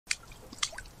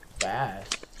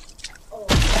Fast. Oh.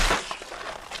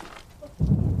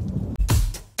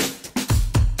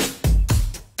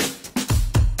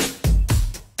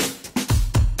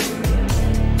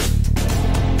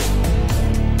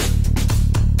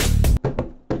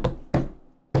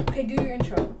 Okay, do your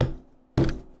intro.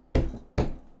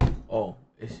 Oh,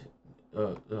 it's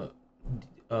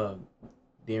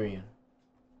Darion.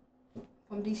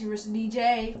 From DC vs.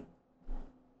 DJ.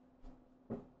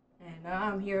 And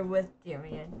I'm here with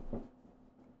Darion.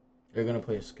 They're gonna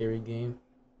play a scary game.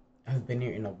 I haven't been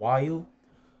here in a while.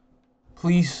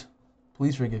 Please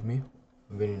forgive me.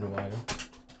 I've been here in a while.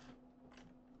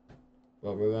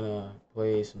 But we're gonna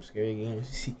play some scary games.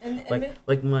 See,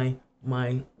 like my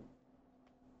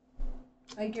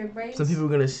like your brains. some people are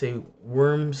gonna say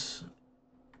worms.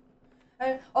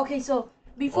 Okay, so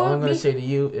before All I'm gonna say to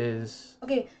you is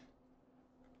okay.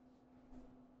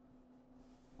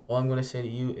 All I'm gonna say to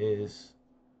you is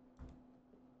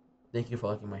thank you for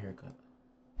liking my haircut.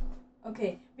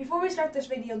 Okay, before we start this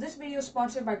video is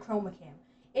sponsored by ChromaCam.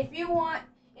 If you want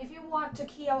to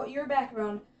key out your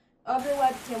background of your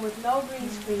webcam with no green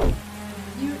screen,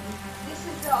 this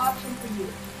is the option for you.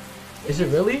 Is it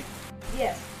really?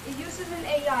 Yes. It uses an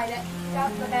AI that keys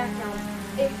out the background.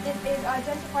 It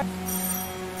identifies.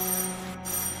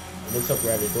 It looks like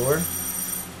we're at a door.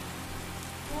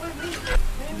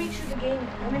 Let me make sure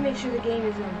the game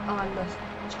is on the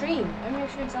stream. Let me make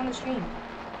sure it's on the stream.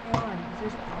 Hang on.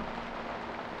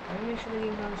 Let me make sure the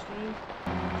game's on the stream.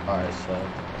 Alright, so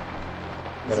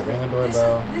gotta ring the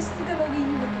doorbell. This is gonna leave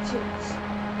you with the chills.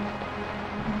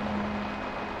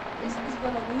 This is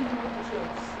gonna leave you with the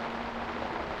chills.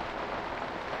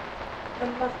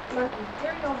 My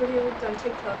Darion over here looked on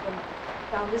TikTok and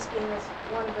found this game as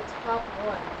one of the top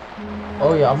ones.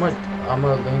 Oh yeah, I'm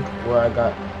gonna link where I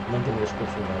got link in the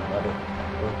description where I got it.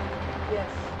 Yes.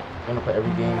 I'm gonna play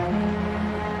every game.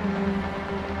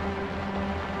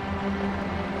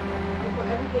 For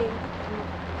every game.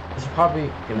 It's probably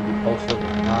gonna be posted, if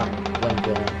not linked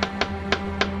in.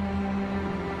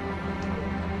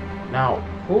 Now,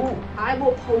 I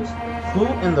will post this. who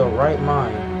in the right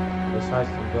mind decides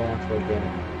to go into a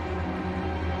game?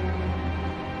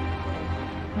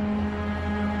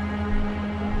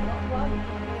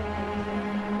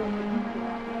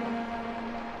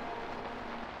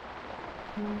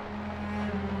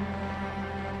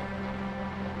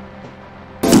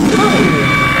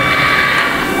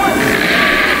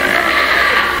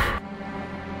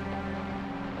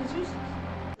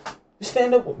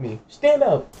 Stand up with me. Stand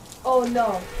up. Oh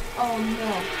no. Oh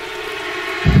no.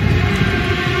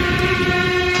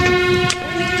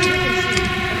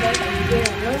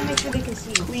 Let me make sure they can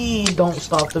see. Please don't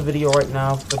stop the video right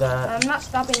now for that. I'm not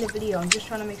stopping the video. I'm just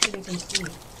trying to make sure they can see.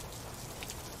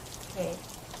 Okay.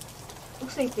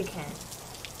 Looks like they can.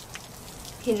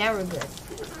 Okay, now we're good.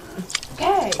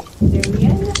 Okay. There we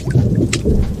go.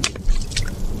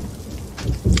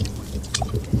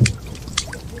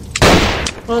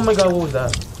 Oh my god, what was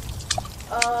that?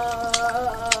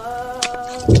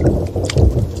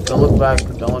 Don't look back.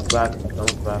 Don't look back. Don't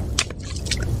look back.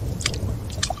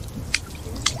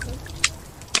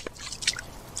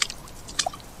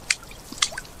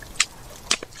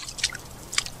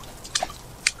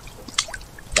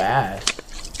 Fast.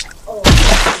 Oh.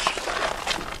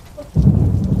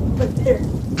 But there.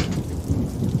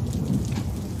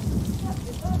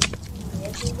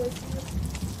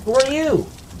 Who are you?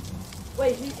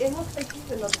 Wait, it looks like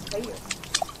he's another player.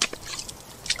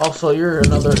 Also, you're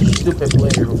another stupid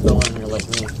player who fell in here like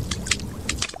me.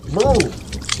 Move!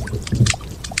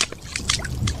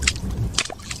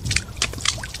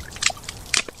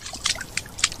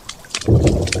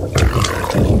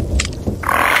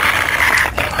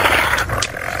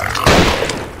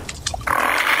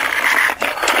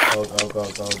 Go, go, go,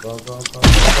 go, go, go, go,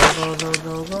 go, go,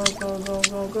 go, go, go, go,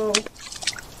 go, go.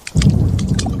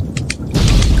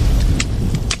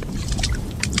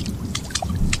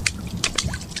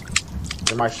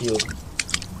 You're my shield.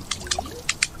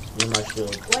 You're my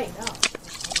shield. Wait, no.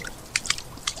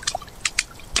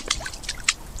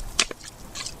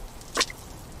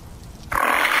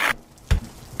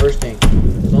 First thing,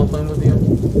 someone playing with you?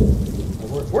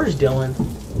 Where's Dylan?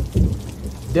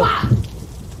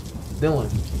 Dylan.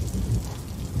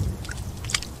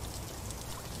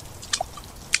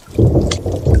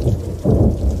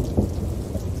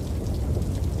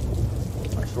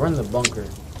 Alright, so we're in the bunker.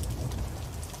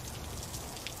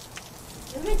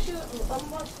 Make sure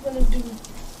I'm also gonna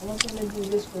do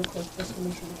this real quick just to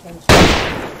make sure the camera's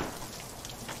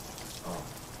oh.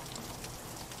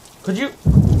 Could you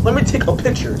let me take a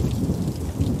picture?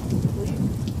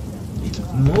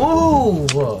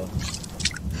 Move!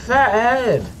 Fat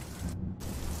head!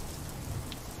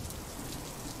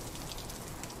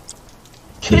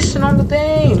 pissing on the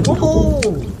thing.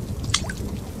 Move.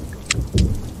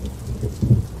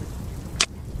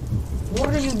 What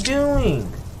are you doing?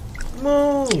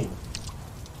 Move.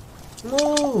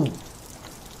 Move.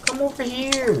 Come over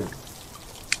here.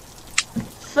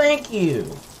 Thank you.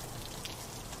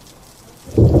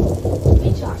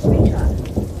 Screenshot,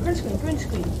 screenshot. Print screen, print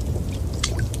screen.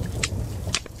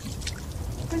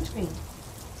 Print screen.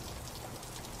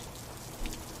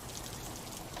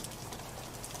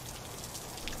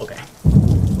 Okay.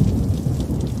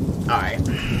 Alright.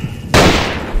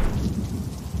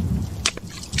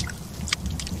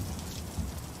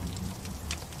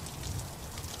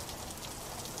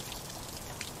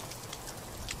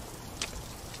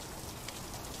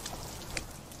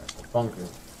 Bunker.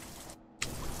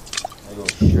 I go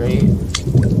straight.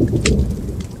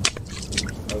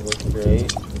 I go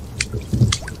straight.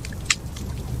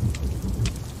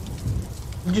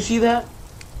 Did you see that?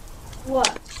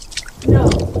 What? No.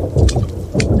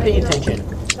 Pay attention.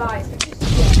 Guys, I just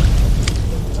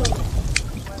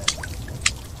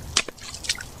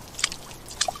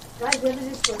Guys, we have a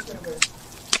Discord server.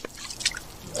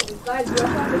 Guys, we also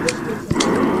have a Discord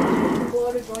server. People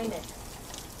ought to join it.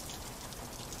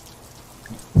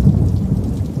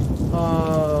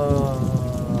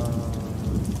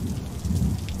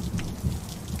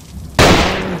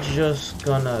 I'm just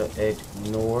gonna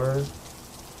ignore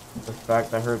the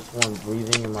fact I heard someone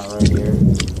breathing in my right ear.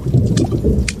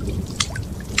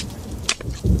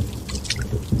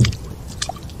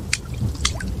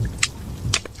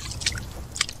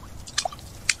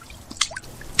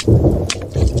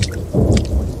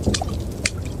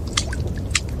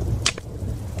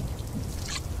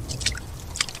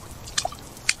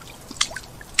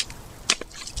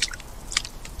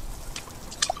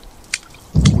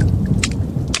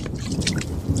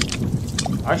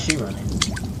 Why is she running?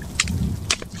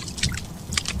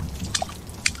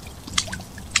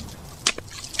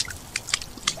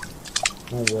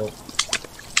 Oh well.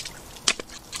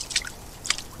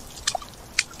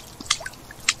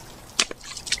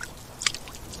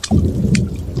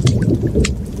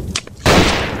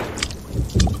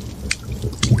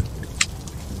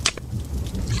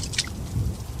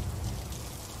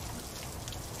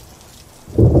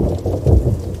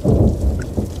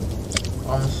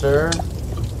 Sir.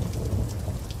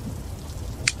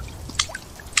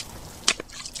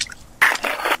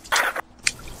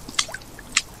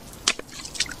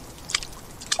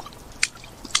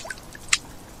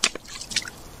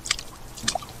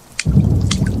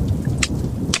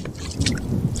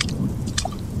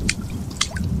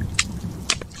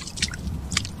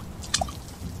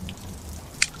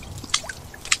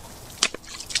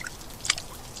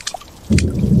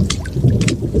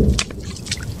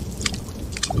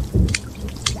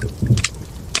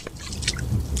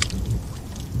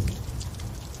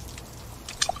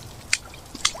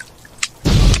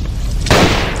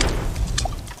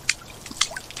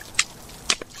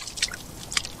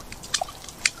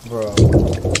 Bro.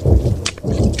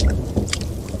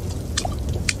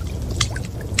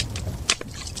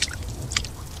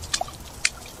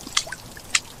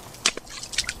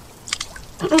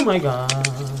 Oh my god.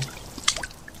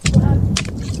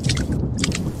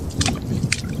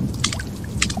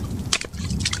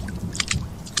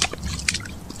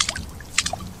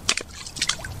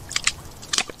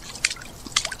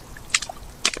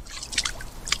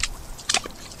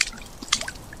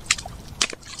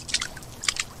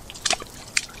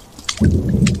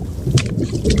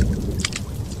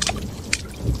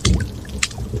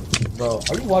 Bro,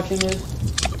 are you watching this?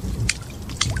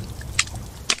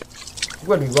 You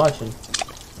better be watching.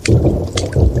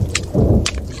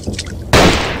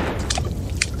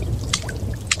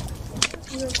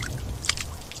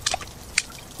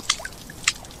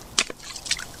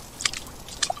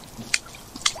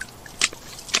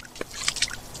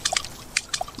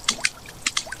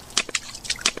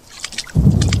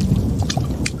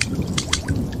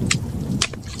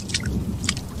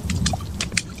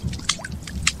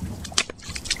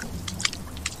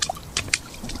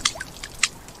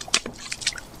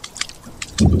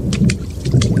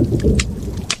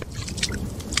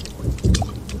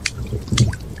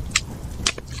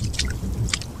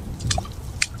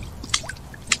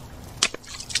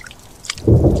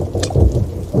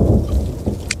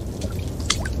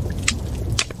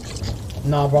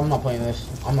 Nah, bro, I'm not playing this.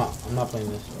 I'm not playing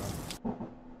this, bro.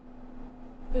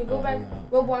 Okay, go back.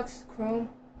 Roblox, Chrome.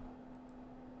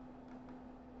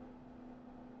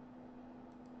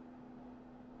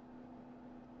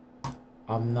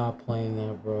 I'm not playing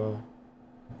that, bro.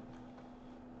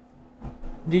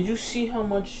 Did you see how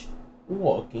much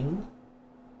walking?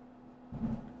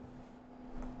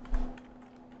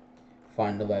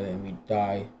 find the letter and we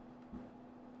die.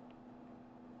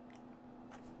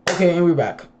 Okay, and we're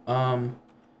back.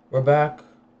 We're back.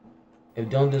 If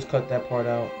Dylan just cut that part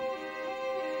out,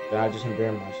 then I just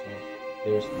embarrass myself.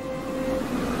 Seriously.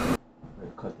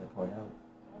 Better cut that part out.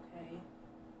 Okay.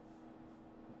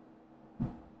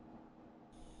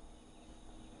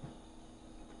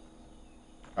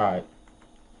 Alright.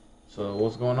 So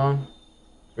what's going on?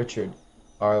 Richard.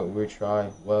 Alright, we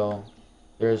try. Well,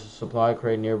 there's a supply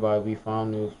crate nearby. We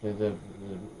found new for the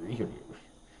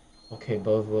okay,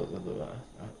 both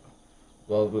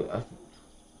well,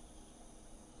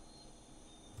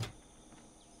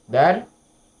 Dad?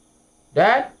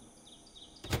 Dad?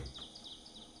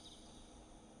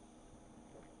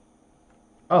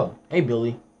 Oh, hey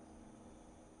Billy.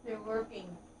 They're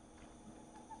working.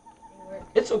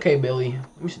 It's okay, Billy.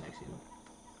 Let me sit next to you.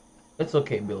 It's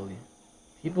okay, Billy.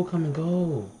 People come and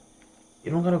go. You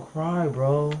don't gotta cry,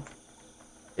 bro.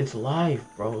 It's life,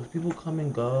 bro. People come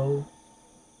and go.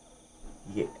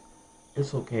 Yeah.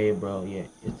 It's okay, bro. Yeah,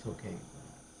 it's okay,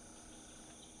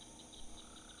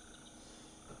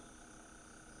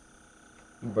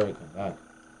 bro. You better come back.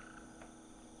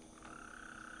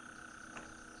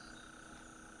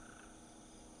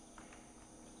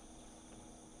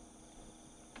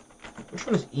 Which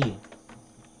one is E?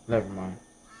 Never mind.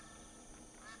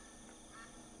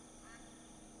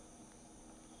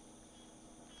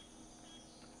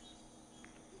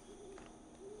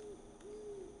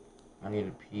 I need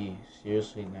to pee.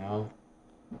 Seriously now?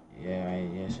 Yeah,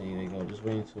 yes, I need to go. Just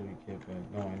wait until we get back.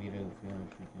 No, I need to feel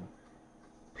freaking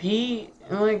pee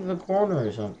in like the corner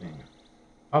or something.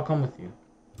 I'll come with you.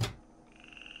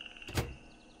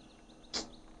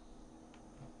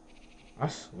 I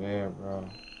swear, bro.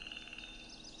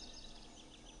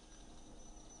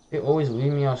 They always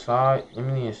leave me outside.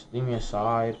 Leave me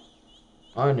aside.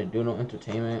 I don't need to do no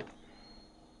entertainment.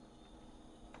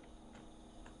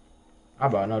 How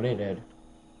about no, they dead.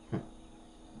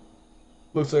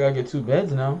 Looks like I get 2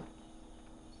 beds now.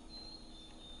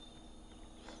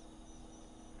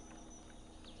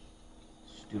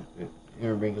 Stupid.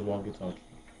 Never bring his walkie-talkie.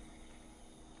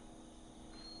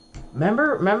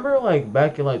 Remember, like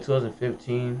back in like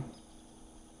 2015.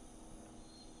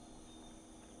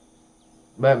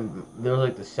 But there was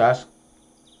like the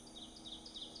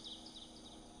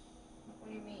What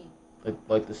do you mean?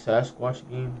 like the Sasquatch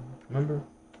game. Remember?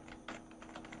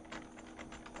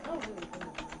 I don't really think.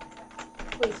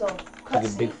 Wait, so Like a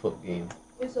Bigfoot game.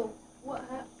 Wait, so what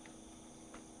happened?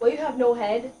 Well, you have no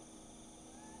head.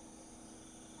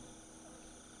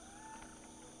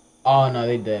 Oh no,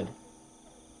 they dead.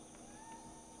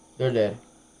 They're dead.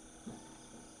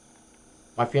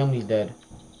 My family's dead.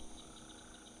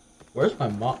 Where's my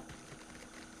mom?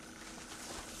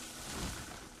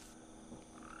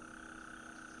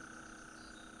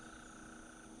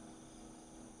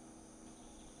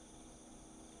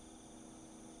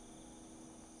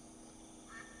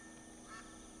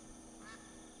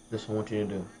 This is what I want you to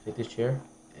do. Take this chair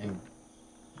and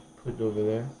put it over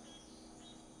there.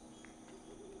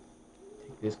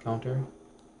 Take this counter.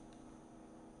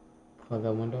 Plug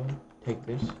that window. Take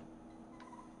this.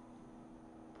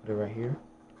 Put it right here.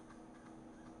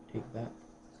 Take that.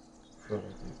 Throw it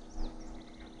right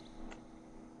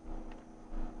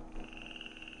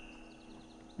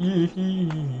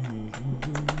there.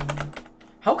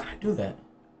 How can I do that?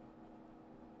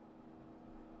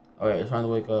 Alright, it's time to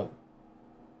wake up.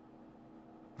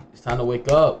 It's time to wake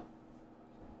up.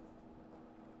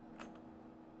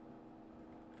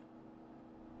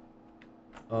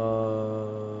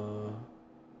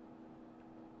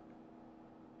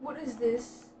 What is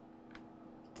this?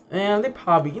 And they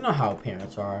probably, you know how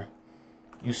parents are.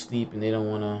 You sleep and they don't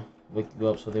want to wake you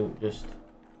up, so they would just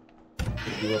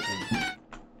pick you up and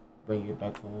bring you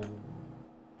back home.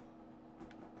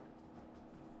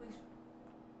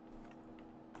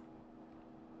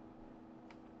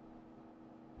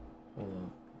 Hold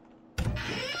up.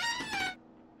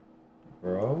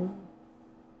 Bro?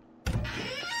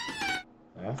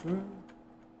 Bathroom?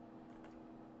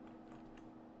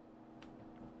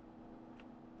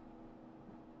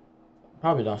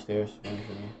 Probably downstairs. Waiting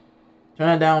for me. Turn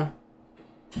that down.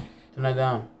 Turn that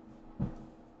down.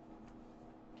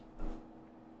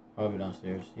 Probably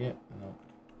downstairs. Yeah, no.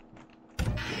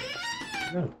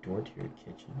 You got a door to your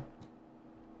kitchen.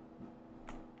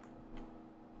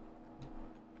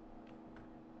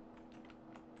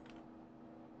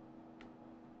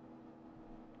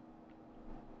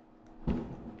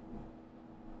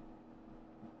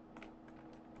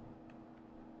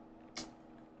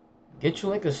 Get you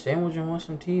like a sandwich and watch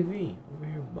some TV. Over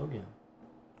here bugging.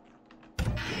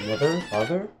 Mother?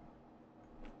 Father?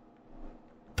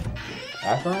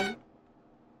 Bathroom?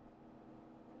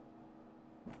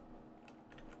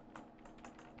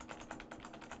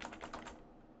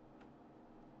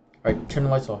 Alright, turn the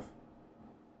lights off.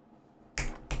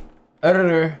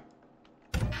 Editor.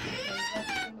 Okay, let's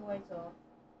turn the lights off.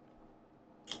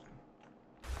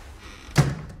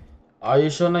 Are you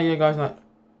sure that you guys not?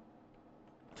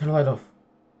 Turn the light off.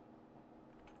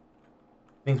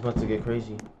 Things about to get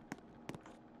crazy.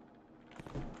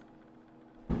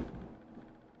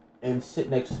 And sit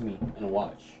next to me and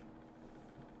watch.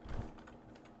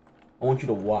 I want you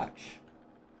to watch.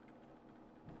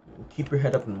 Keep your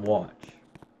head up and watch.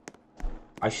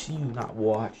 I see you not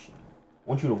watching. I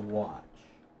want you to watch.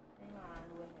 Hang on,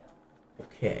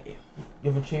 window. Okay.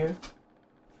 You have a chair?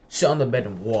 Sit on the bed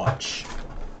and watch.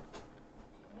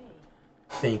 Okay.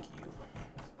 Thank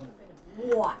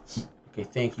you. Watch. Okay,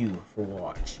 thank you for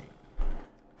watching.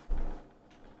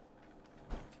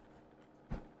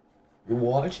 You're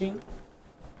watching?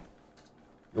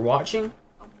 You're watching?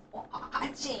 I'm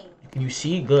watching. Can you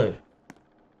see it good?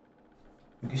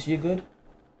 You can see it good?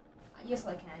 Yes,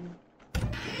 I can.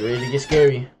 You ready to get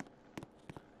scary?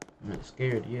 I'm not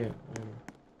scared, yeah.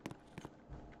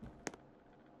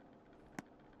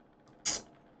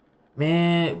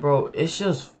 Man, bro, it's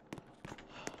just...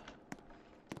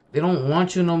 They don't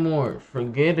want you no more.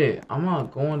 Forget it. I'm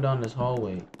not going down this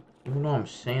hallway. Even though I'm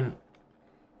saying...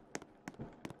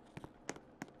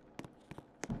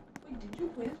 Wait, did you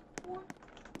play this before?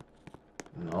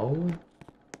 No.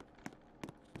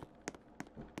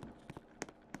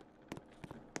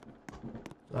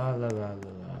 La la la la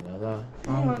la la la.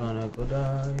 I'm gonna go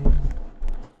die.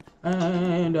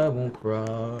 And I won't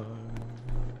cry.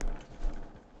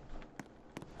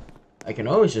 I can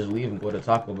always just leave and go to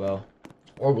Taco Bell.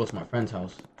 Or go to my friend's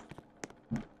house.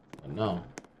 But no.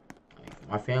 Like,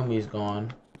 my family is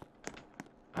gone.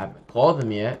 I haven't called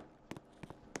them yet.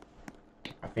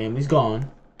 My family's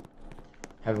gone.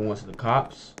 Haven't went to the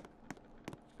cops.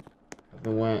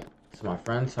 Haven't went to my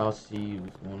friend's house to see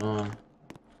what's going on.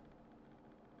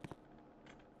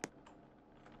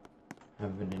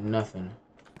 Haven't done nothing.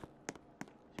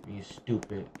 Just being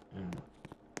stupid and...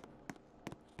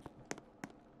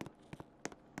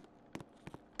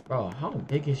 Bro, how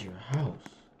big is your house?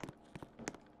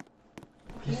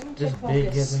 Okay, let me This check big you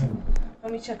have focus. to have...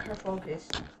 Let me check her focus.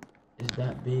 Is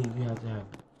that big you have to have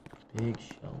big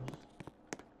shelves?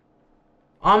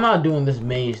 I'm not doing this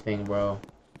maze thing, bro.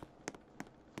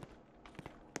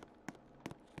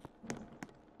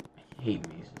 I hate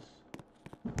mazes.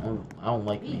 I don't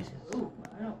like mazes. Ooh,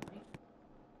 I don't like.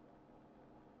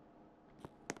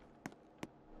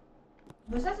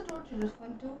 Was that the door you just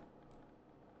went to?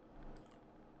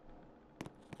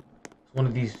 It's one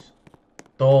of these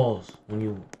dolls. When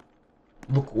you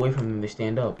look away from them, they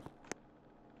stand up.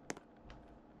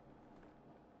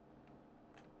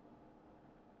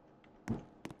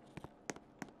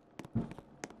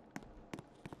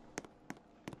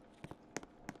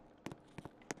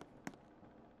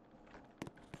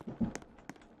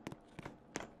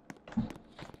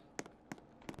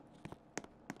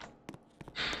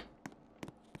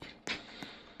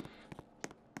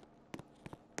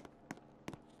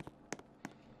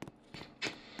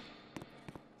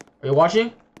 Are you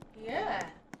watching? Yeah,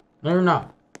 No, you're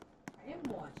not. I am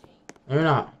watching. No, you're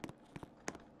not.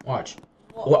 Watch.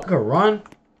 What? Oh, I can run?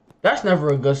 That's never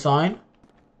a good sign.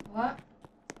 What?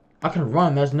 I can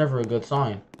run. That's never a good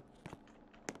sign.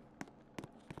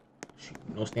 Shoot,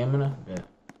 no stamina? Bet.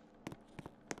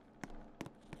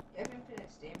 You have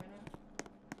infinite stamina?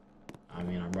 I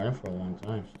mean, I'm running for a long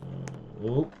time, so...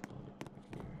 Oop.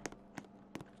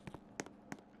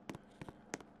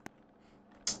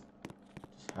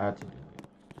 Just had to do it.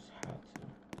 Just had to.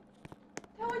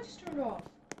 That light just turned off.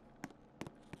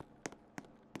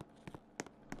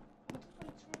 What the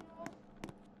light turned off?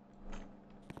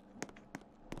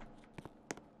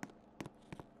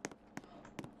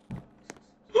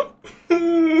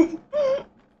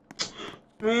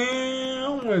 Man,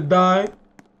 I'm gonna die.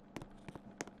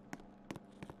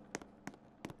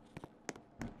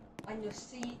 On your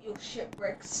seat, your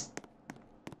shipwrecks.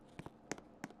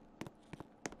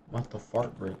 What the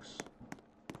fart bricks?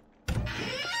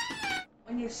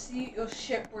 On your seat, your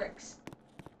shipwrecks.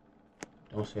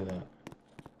 Don't say that.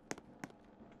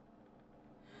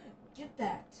 Get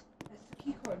that. That's the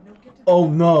key card. No, get the. Oh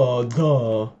no,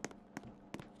 duh.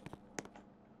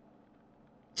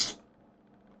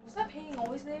 Was that painting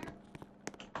always there?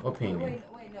 What painting?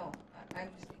 Wait, no. I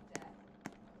mistake that.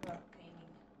 About painting.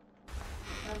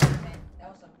 That was a vent. That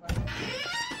was a vent.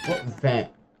 What vent?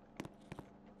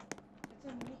 It's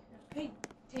a me.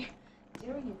 Hey,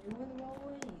 Darion, you went the wrong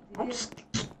way. I'm just...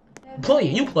 Play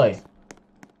it, you play.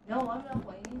 No, I'm not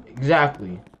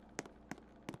Exactly.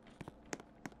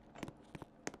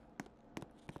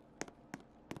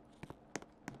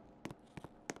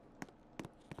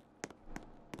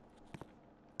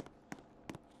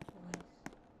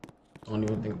 Don't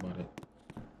even think about it.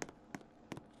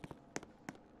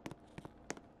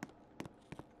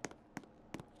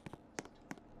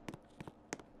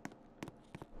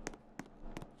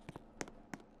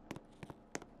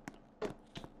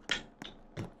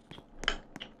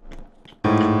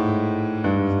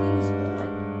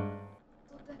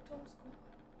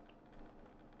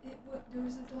 There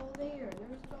was a doll there. There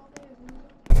was a doll there.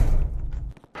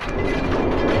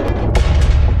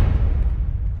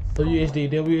 WSD,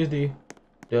 WSD,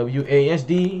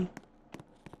 WASD.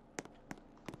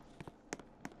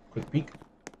 Quick peek.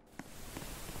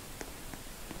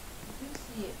 You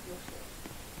see it, your ship.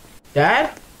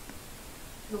 Dad?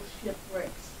 Your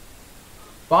shipwrecks.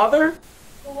 Father?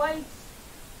 The lights.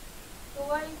 The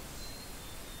lights.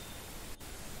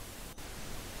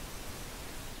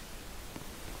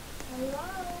 Hello?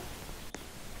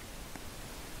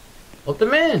 Let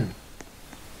them in.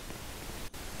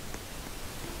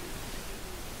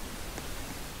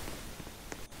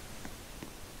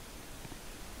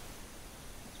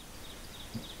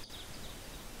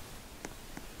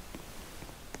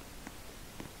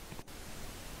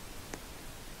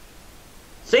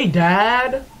 Say,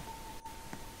 Dad.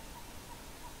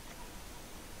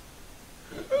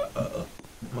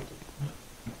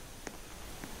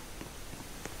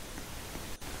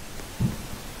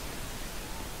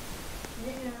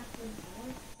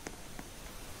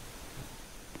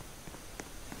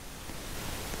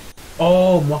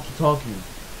 Oh, walkie-talkie.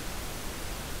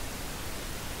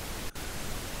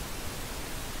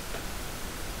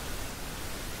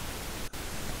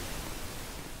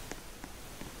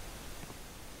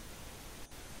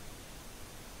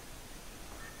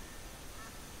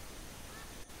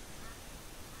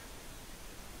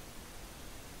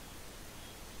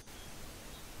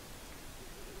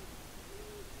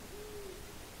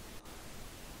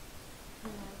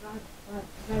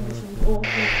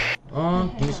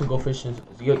 Give me some goldfish.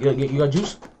 You got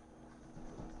juice?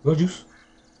 You got juice?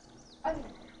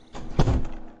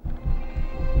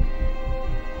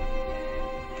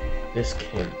 This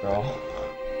kid, bro.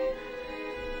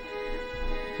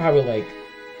 Probably like,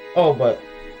 oh, but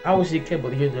I always see a kid,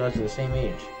 but he's the same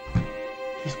age.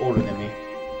 He's older than me.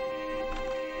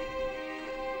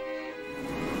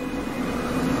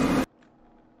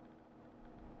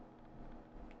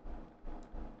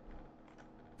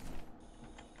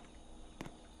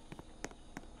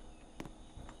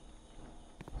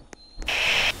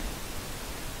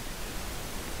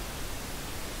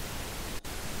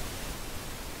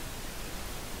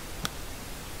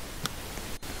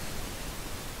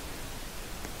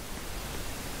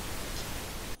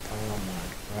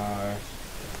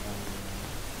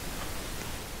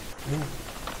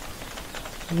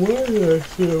 Why did I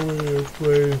sit over here and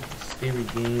play a scary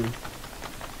game?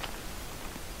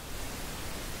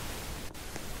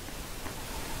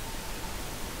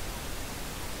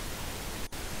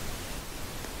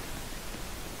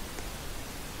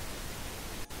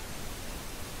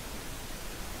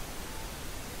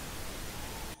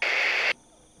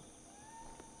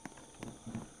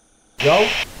 Yo?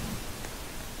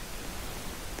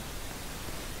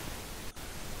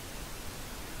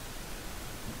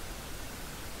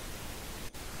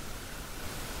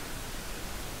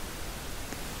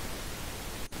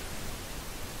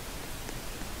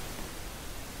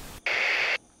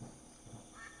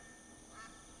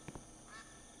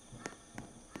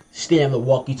 Stay on the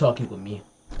walkie-talkie with me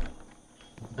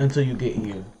until you get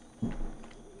here.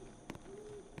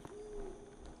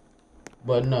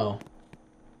 But no.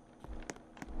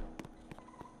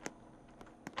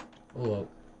 Hold up.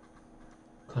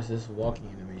 Cause this walking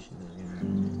animation is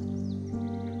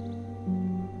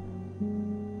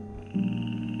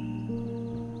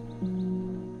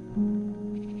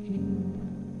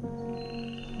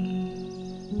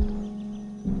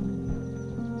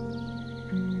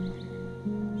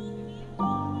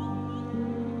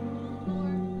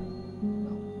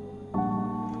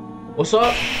What's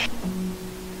up?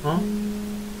 Huh?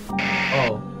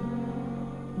 Oh.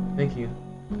 Thank you.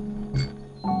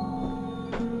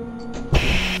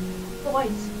 The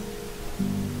lights.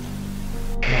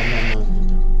 No.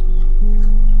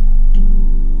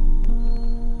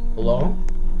 Hello?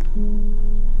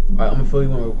 Alright, I'm gonna fill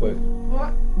you in real quick.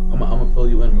 What? I'm gonna fill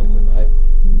you in real quick, alright?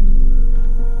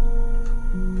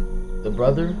 The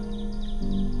brother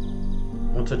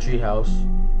went to a tree house.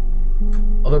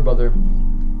 Other brother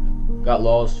got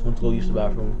lost, went to go use the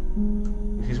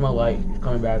bathroom. He sees my light, he's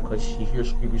coming back because he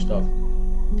hears creepy stuff.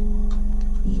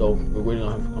 So we're waiting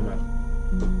on him to come back.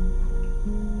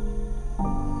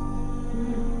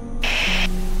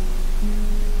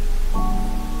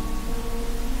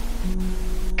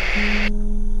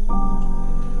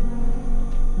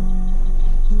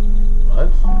 What?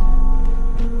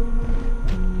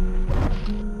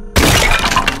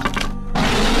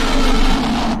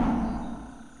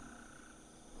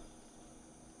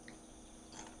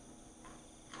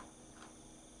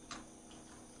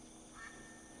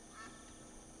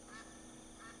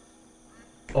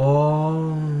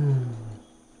 Oh.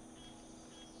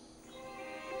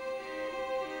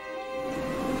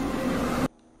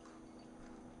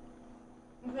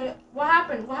 Okay, what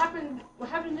happened? What happened? What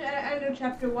happened at the end of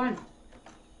chapter 1?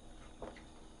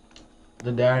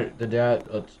 The dad,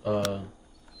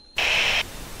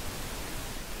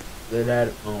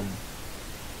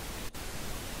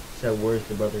 said, "Where's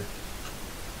the brother?"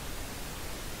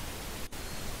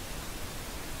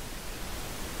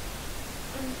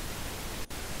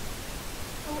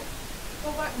 So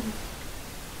what?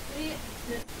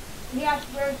 He asked,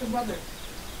 where's the brother?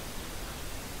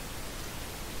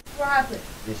 What happened?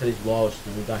 They said he's lost,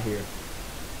 and we got here.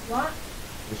 What?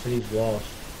 They said he's lost.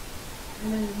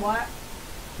 And then what?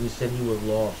 He said he was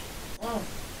lost. Oh.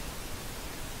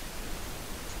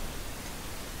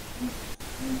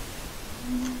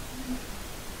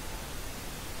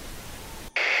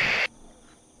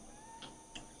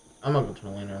 I'm not gonna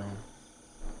turn the light around.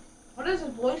 What does his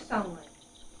voice sound like?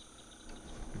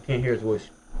 You can't hear his voice.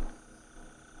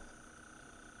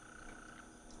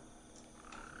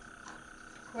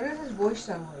 What does his voice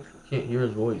sound like? You can't hear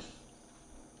his voice.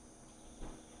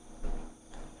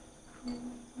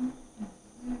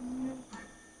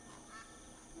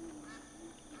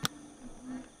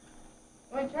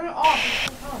 Wait, turn it off. It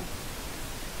won't come.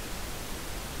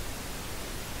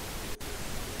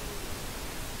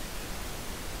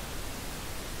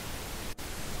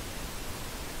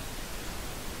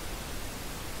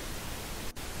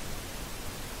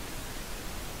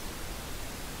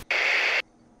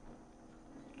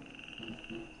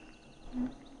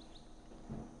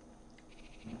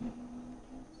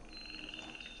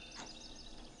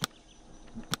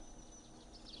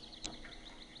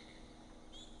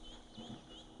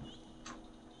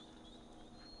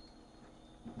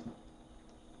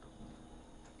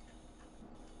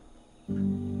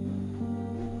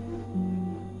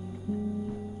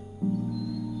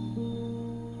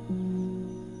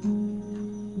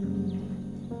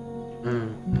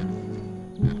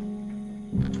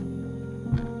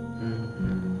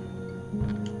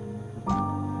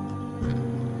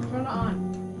 Turn it on.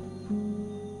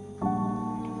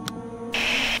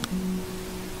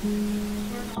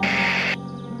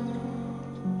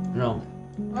 No.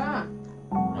 Ah.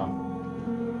 No.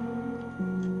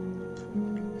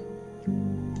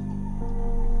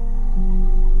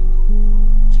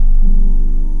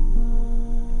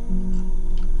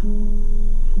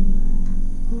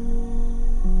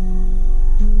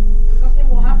 Nothing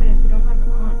will happen if you don't have it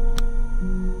on.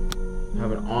 I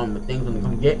have it on, but things gonna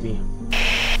come get me.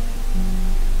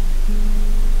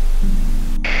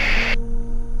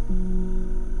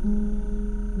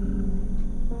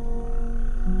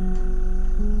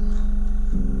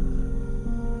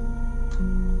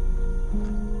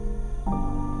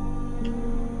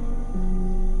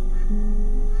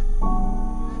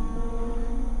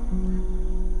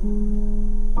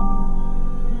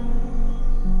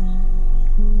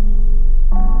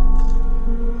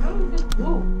 How is this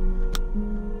blue?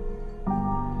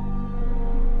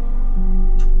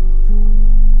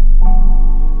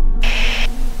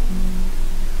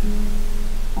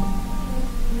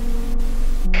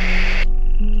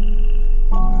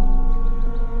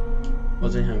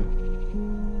 Wasn't him.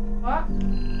 What?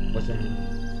 Wasn't him.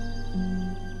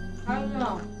 I don't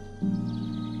know.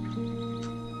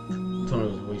 Tone of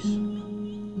his voice.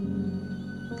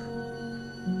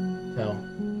 Tell.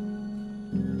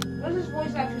 What does his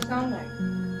voice actually sound like?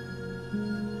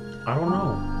 I don't know.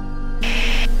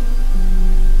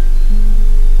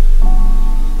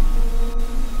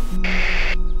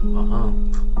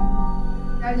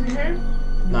 Guys, in here?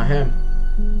 Not him.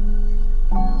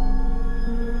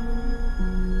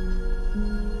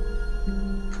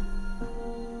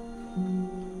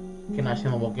 Can I see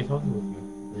him walkie-talkie with you?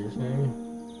 Did you say anything?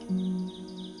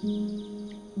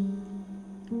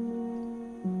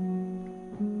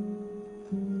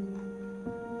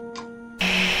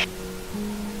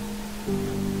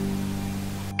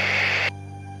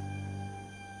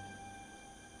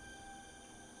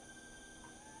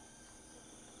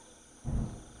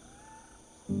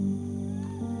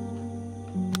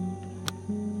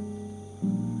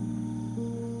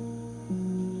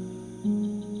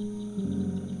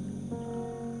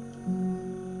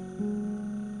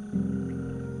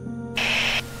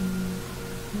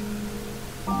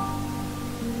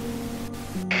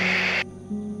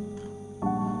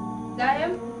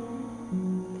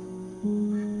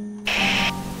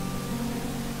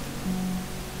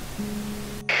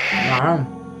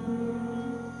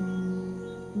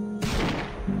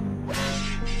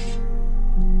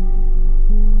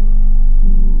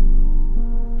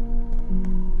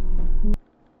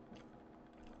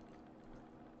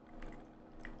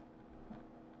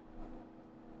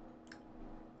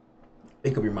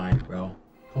 up your mind, bro.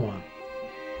 Come on.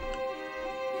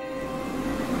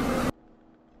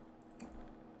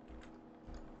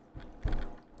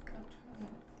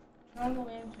 Turn on the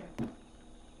lantern. I'm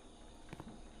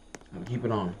gonna keep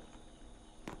it on.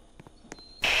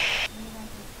 So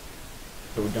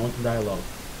we're done with the dialogue.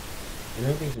 You know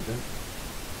anything to drink?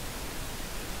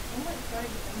 I'm gonna try.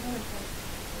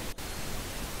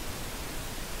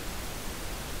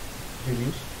 Is your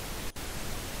juice?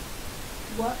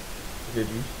 What? Is your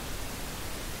juice?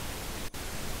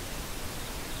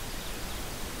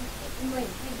 Wait,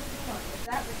 hold on. Is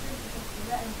that Richard? Is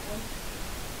that his voice?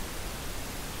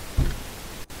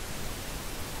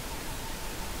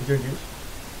 Is your juice?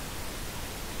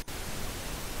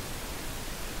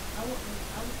 I will try.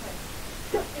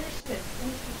 Finish this.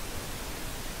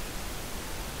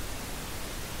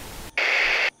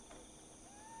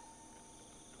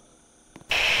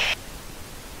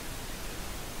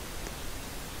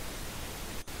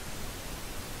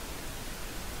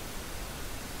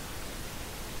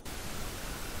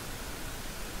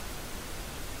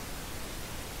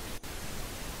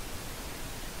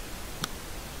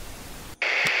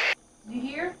 Do you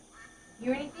hear?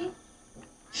 Hear anything?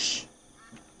 Shh.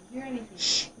 You hear anything?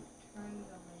 Shh. Turn the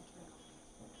lantern off.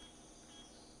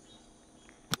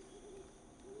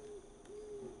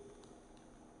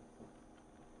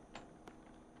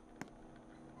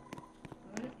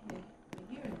 Turn it. You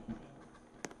hear anything?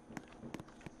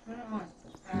 Turn it on.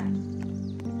 Fast.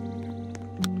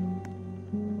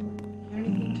 Hear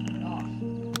anything? Turn it off.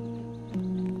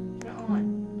 Turn it on.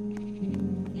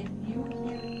 If you hear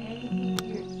anything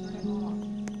weird, turn it off.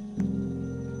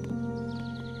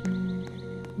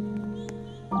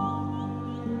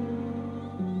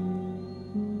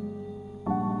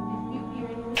 If you hear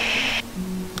anything, it's on.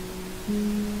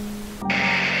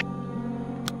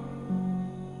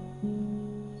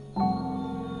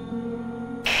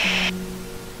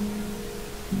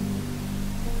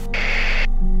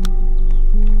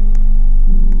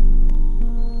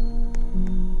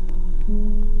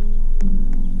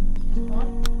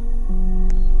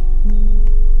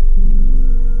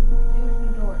 Do it from the door. Do it from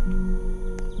the door.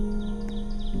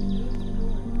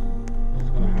 What's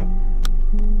gonna happen?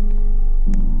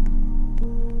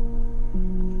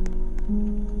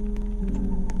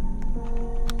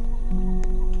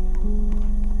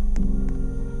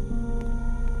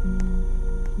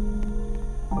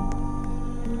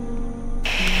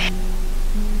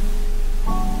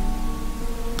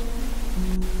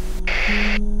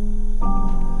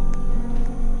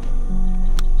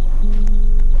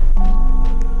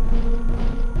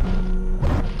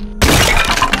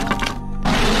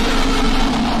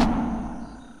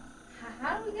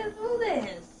 How do we get through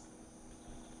this?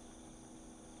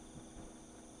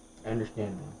 I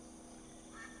understand now.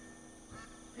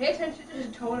 Pay attention to the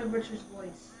tone of Richard's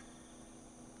voice.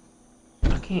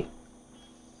 I can't.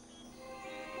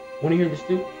 Wanna hear this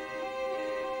too?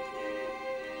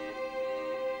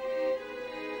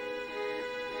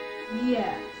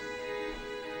 Yes.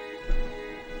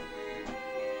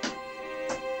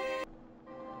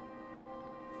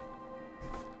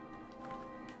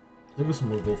 Look at some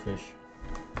more goldfish.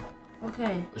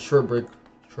 Okay. A short break.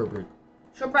 Short break.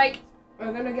 Short break.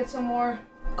 We're gonna get some more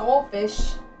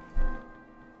goldfish.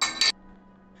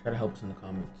 Try to help us in the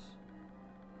comments.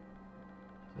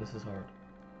 This is hard.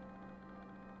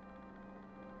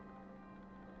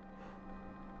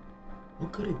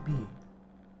 What could it be?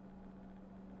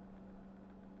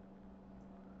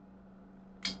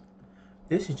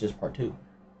 This is just part 2.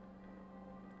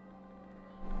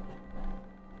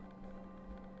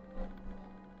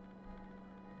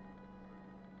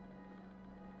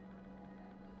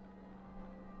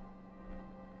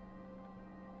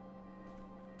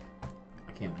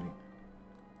 I can't wait.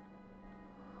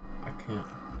 I can't.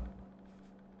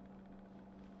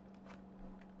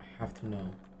 I have to know.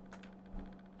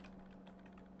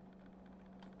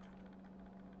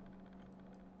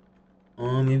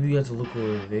 Maybe you have to look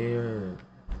over there.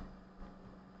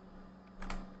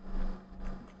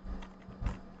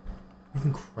 You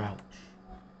can crouch.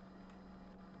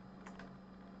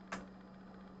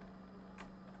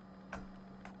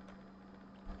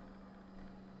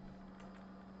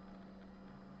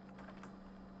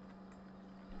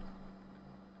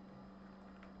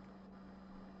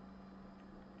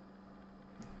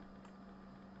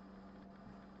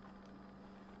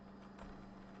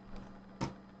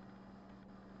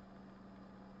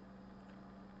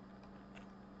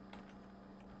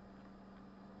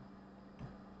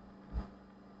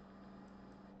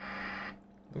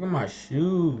 Look at my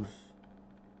shoes.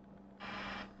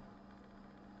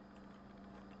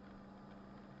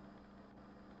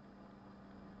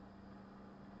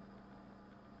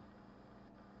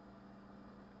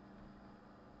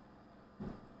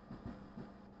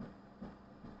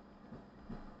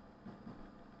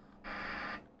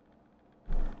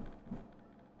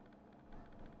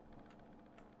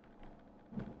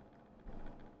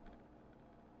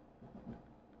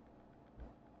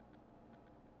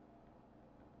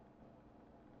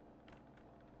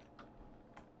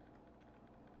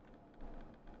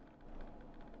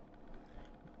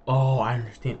 I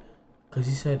understand. Because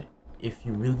he said, if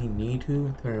you really need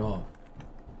to, turn it off.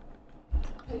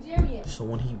 Hey, Darion. So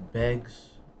when he begs...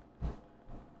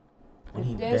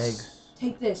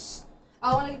 Take this.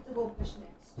 I want to get the goldfish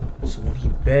next. So when he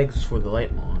begs for the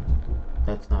light on,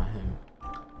 that's not him.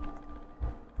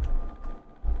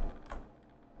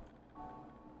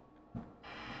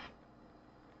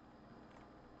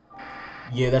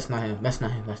 Yeah, that's not him. That's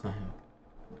not him. That's not him.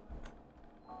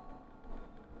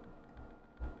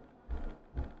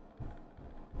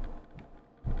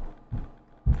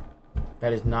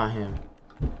 That is not him.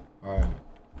 Alright.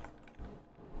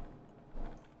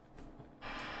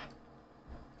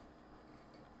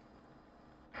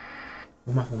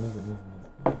 Move my phone, move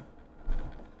it.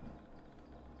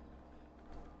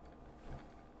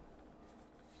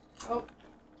 Oh.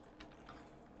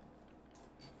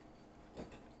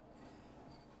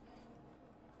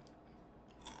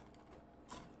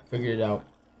 I figured it out.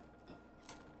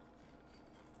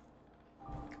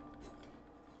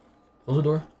 Close the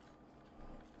door.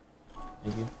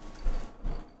 Thank you.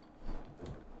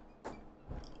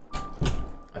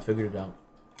 I figured it out.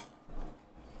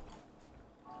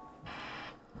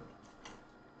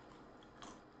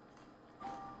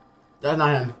 That's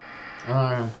not him. That's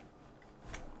not him.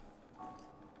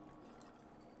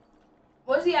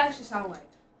 What does he actually sound like?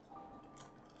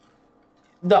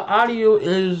 The audio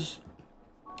is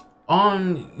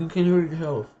on. You can hear it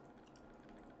yourself.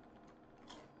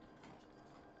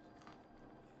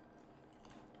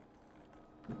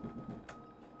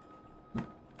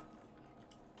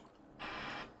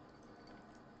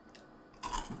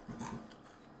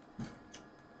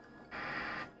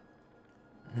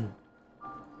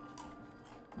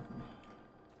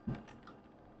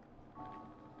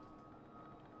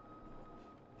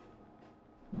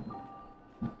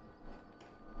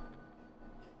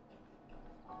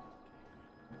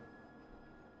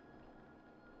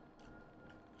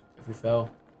 If we fail,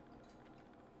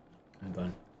 I'm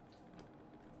done.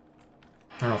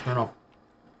 Turn off, turn off.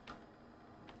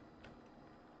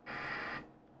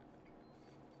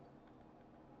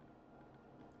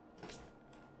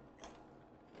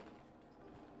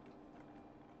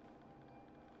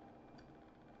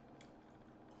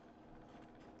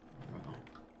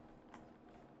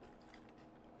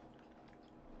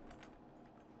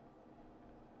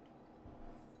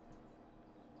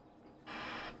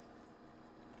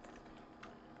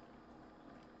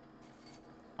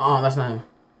 Oh, that's not him.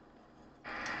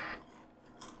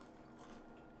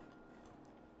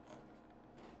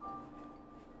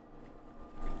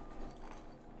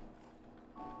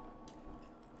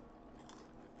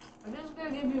 I'm just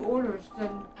gonna give you orders, then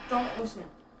don't listen.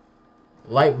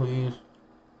 Light, please.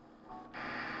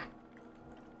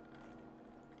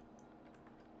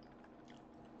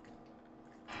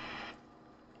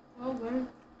 Okay.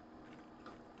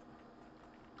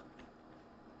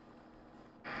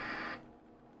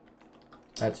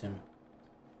 That's him.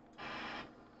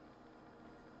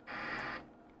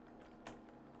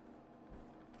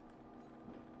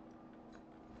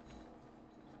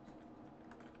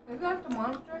 Is that the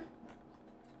monster?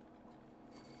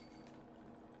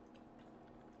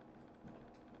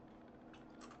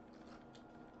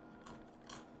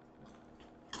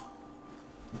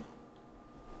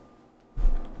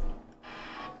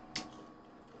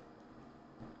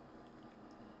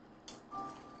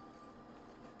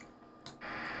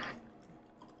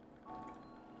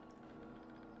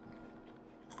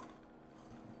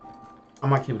 I'm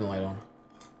not keeping the light on.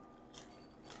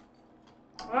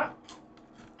 What?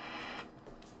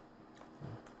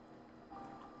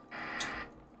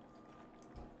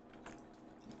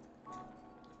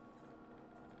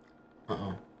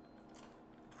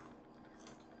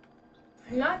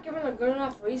 You're not giving a good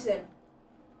enough reason.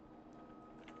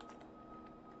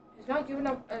 He's not giving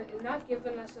us a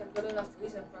good enough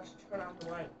reason for us to turn on the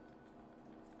light.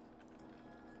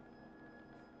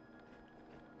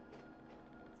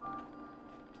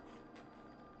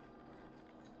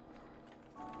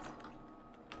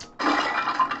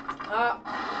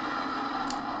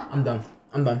 I'm done.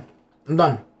 I'm done. I'm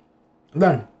done. I'm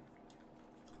done.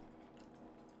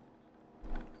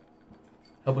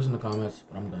 Help us in the comments,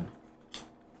 but I'm done.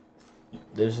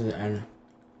 This is the end.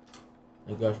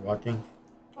 Thank you guys for watching.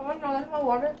 Oh no, that's my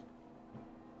water.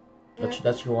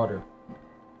 That's your water.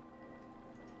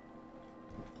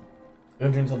 You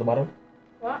want drinks out the bottle?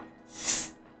 What?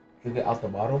 Drink it out the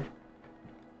bottle?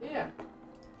 Yeah.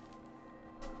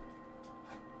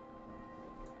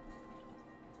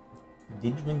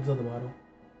 Did you drink this out the bottle?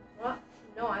 What?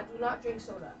 No, I do not drink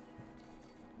soda.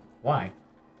 Why?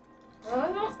 I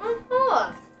don't drink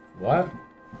soda. What?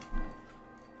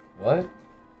 What?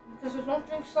 Because I don't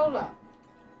drink soda.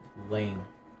 lame.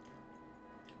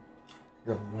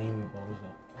 You're lame,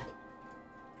 bozo.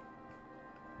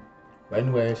 But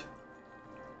anyways.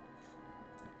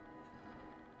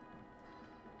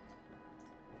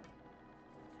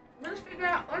 Let's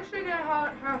figure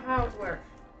out how it works.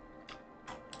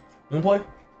 You wanna play?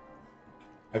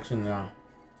 Actually, no.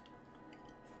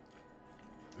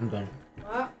 I'm done.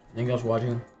 What? Anything else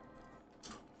watching?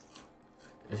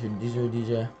 Is your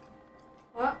DJ?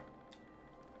 What?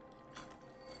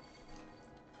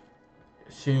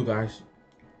 See you guys.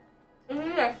 In the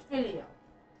next video.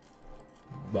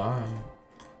 Bye.